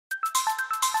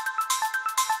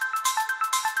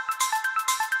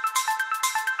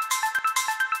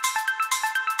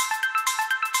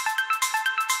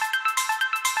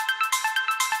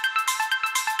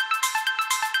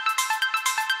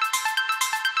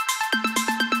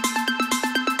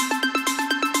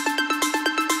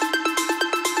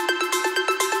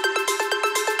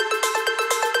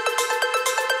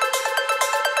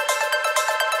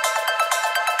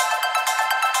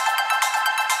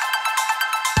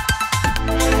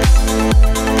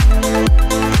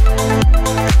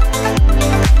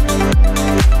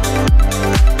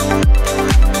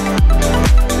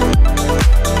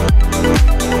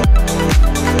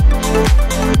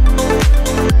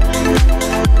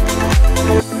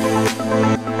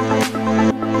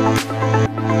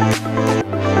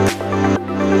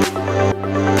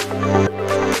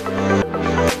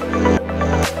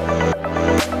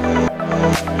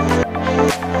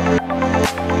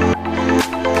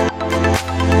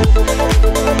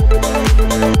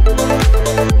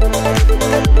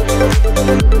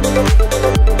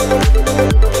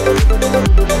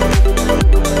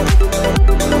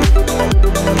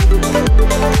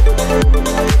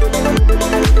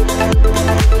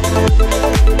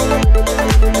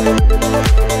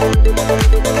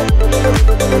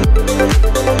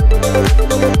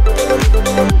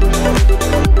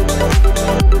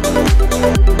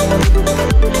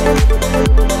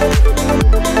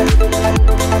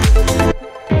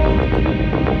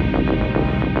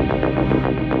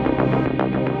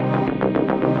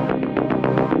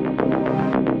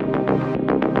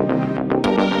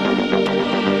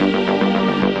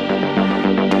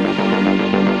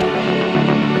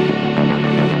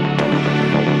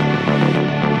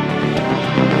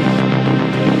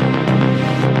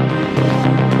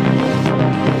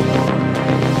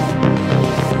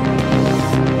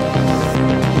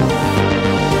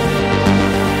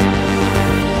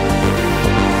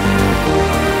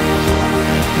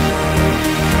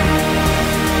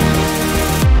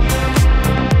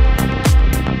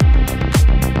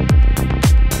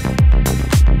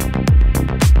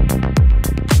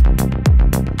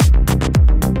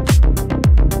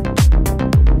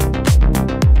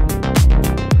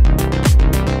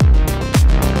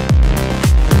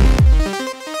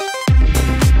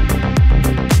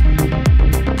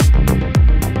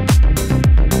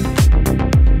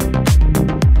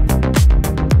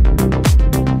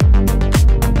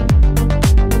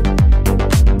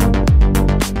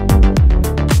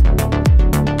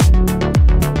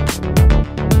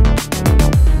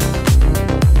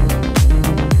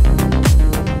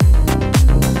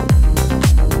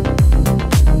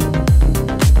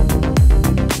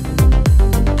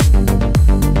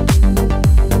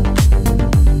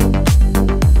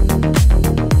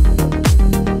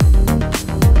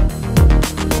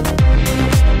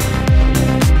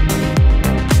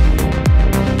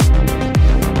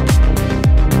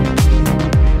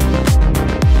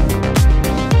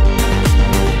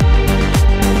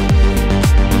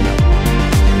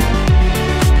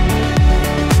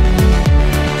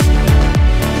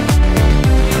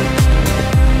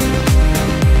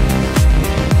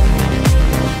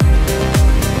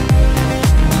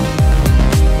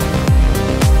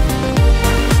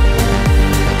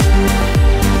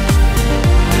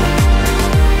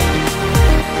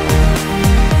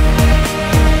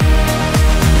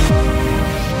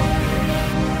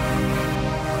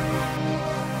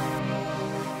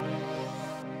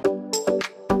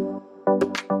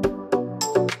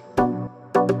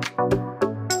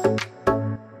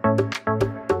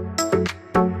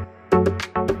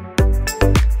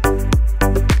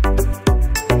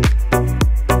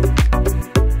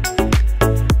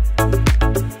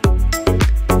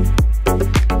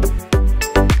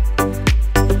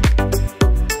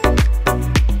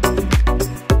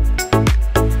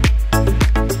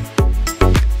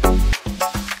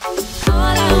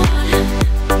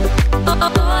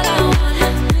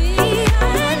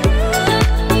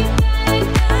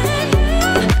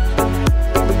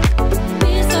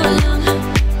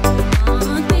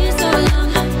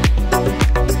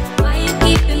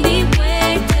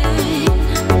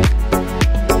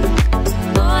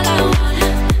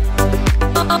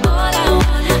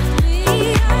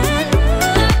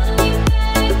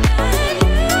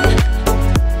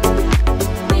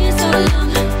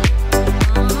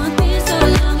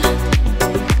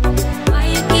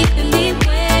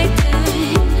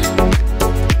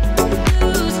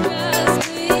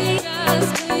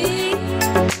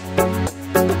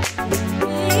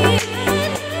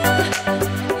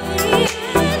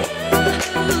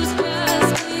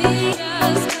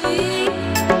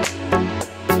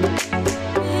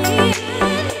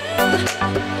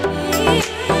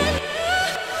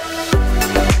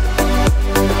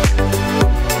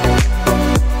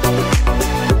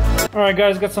Alright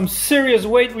guys, got some serious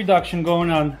weight reduction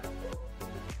going on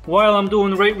while I'm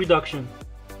doing rate reduction.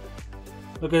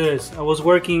 Look at this, I was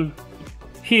working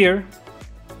here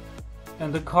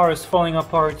and the car is falling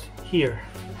apart here.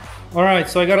 Alright,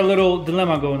 so I got a little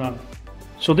dilemma going on.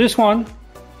 So this one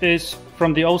is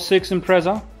from the 06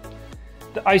 Impreza,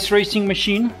 the ice racing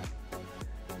machine.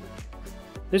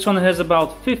 This one has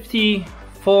about 54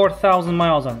 4,000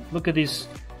 miles on it. Look at these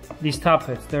top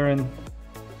hits. They're in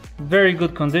very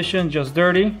good condition, just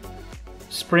dirty.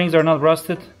 Springs are not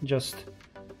rusted, just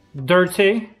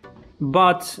dirty.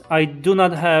 But I do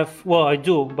not have, well, I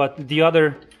do, but the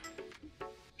other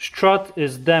strut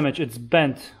is damaged. It's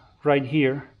bent right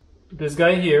here. This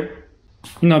guy here,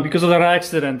 you know, because of that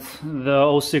accident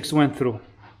the 06 went through.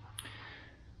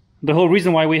 The whole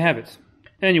reason why we have it.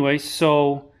 Anyway,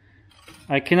 so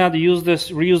I cannot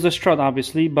reuse the strut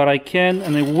obviously, but I can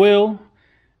and I will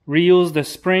reuse the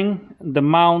spring, the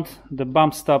mount, the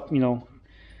bump stop, you know,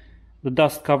 the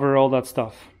dust cover, all that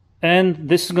stuff. And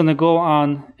this is gonna go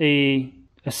on a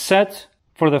set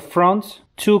for the front,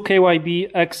 2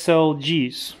 KYB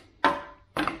XLGs.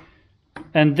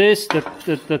 And this,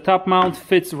 the top mount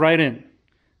fits right in.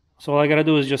 So all I gotta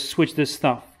do is just switch this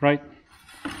stuff, right?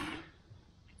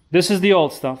 This is the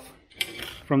old stuff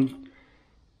from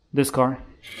this car.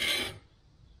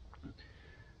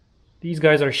 These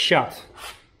guys are shot.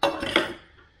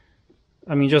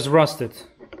 I mean, just rusted.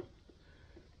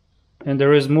 And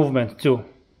there is movement too.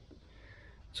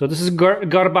 So this is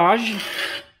garbage.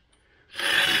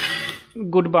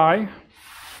 Goodbye.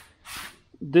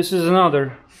 This is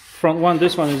another front one.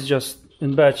 This one is just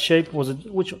in bad shape. Was it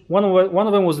which one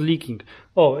of them was leaking?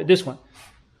 Oh, this one.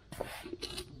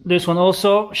 This one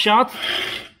also shot.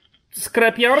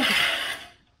 Scrapyard.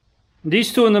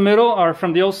 These two in the middle are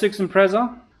from the 06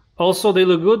 Impreza. Also, they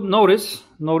look good. Notice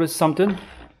something.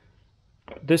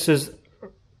 This is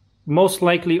most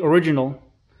likely original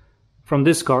from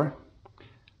this car.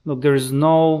 Look, there is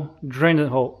no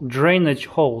drainage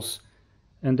holes,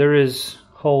 and there is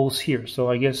holes here. So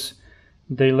I guess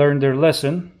they learned their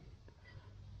lesson.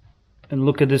 And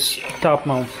look at this top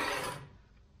mount.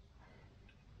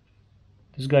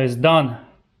 This guy is done.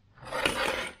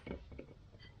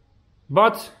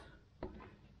 But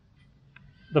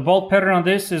the bolt pattern on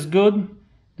this is good.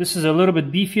 This is a little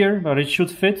bit beefier, but it should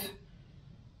fit.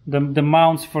 The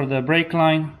mounts for the brake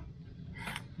line,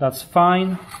 that's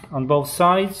fine on both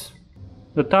sides.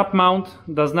 The top mount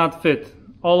does not fit.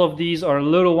 All of these are a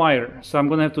little wider, so I'm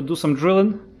gonna have to do some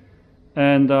drilling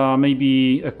and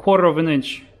maybe 1/4 of an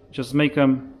inch. Just make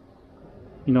them,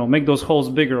 you know, make those holes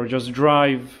bigger, or just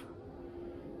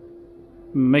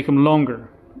make them longer,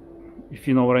 if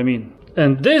you know what I mean.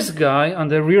 And this guy on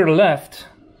the rear left,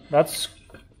 that's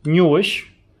newish,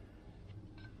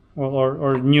 well,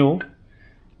 or new,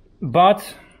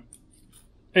 but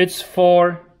it's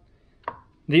for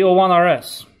the 01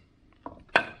 RS,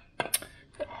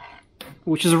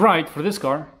 which is right for this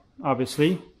car,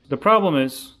 obviously. The problem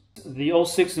is the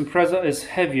 06 Impreza is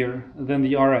heavier than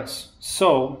the RS,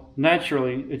 so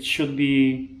naturally it should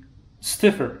be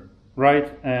stiffer,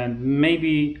 right? And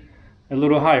maybe a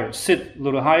little higher, sit a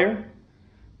little higher,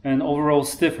 and overall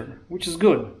stiffer, which is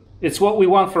good. It's what we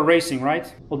want for racing,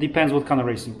 right? Well, depends what kind of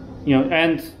racing, you know.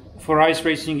 And for ice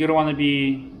racing, you don't want to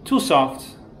be too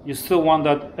soft. You still want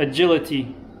that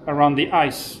agility around the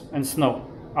ice and snow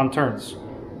on turns.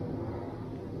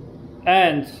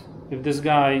 And if this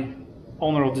guy,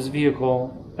 owner of this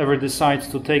vehicle, ever decides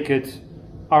to take it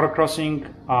autocrossing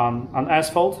on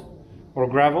asphalt or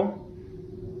gravel,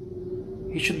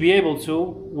 he should be able to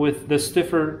with the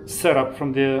stiffer setup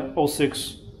from the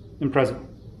 06 Impreza.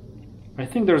 I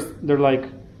think they're like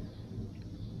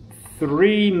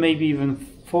 3, maybe even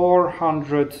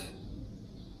 400,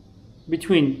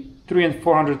 between 300 and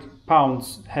 400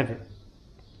 pounds heavier,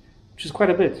 which is quite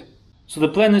a bit. So the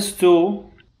plan is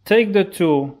to take the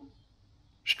 2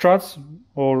 struts,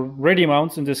 or ready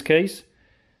mounts in this case,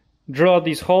 drill out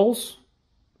these holes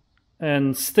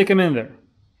and stick them in there,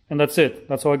 and that's it.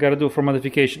 That's all I gotta do for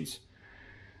modifications.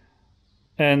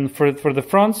 And for the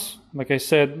fronts, like I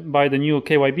said, buy the new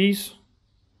KYBs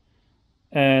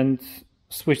and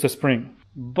switch the spring.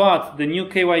 But the new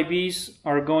KYBs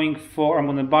are going for, I'm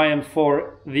gonna buy them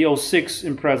for the 06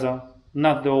 Impreza,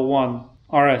 not the 01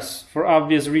 RS, for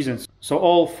obvious reasons. So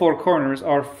all 4 corners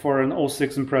are for an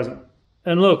 06 Impreza.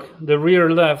 And look, the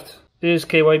rear left is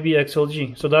KYB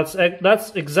XLG. So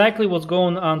that's exactly what's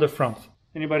going on the front.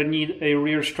 Anybody need a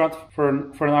rear strut for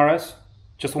an RS?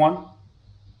 Just one?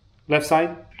 Left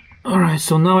side? Alright,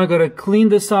 so now I gotta clean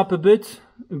this up a bit,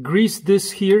 grease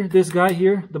this guy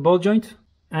here, the ball joint,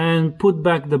 and put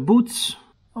back the boots.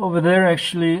 Over there,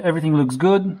 actually, everything looks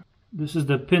good. This is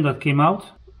the pin that came out.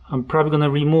 I'm probably gonna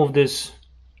remove this.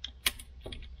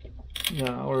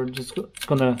 Yeah, or just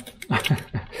gonna...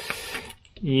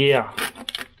 yeah,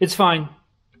 it's fine.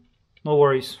 No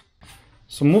worries.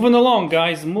 So moving along,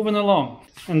 guys, moving along.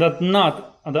 And that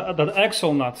nut, that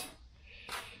axle nut,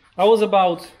 I was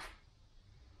about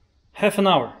half an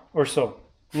hour or so.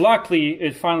 Luckily,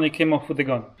 it finally came off with the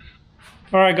gun.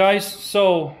 Alright guys,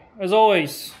 so as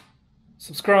always,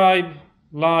 subscribe,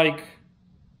 like,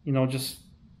 you know, just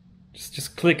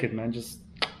click it, man. Just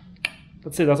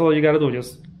that's it. That's all you gotta do.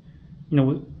 Just, you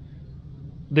know,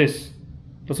 this.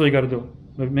 That's all you gotta do.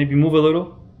 Maybe move a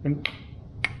little. And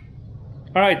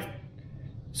all right.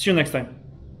 See you next time.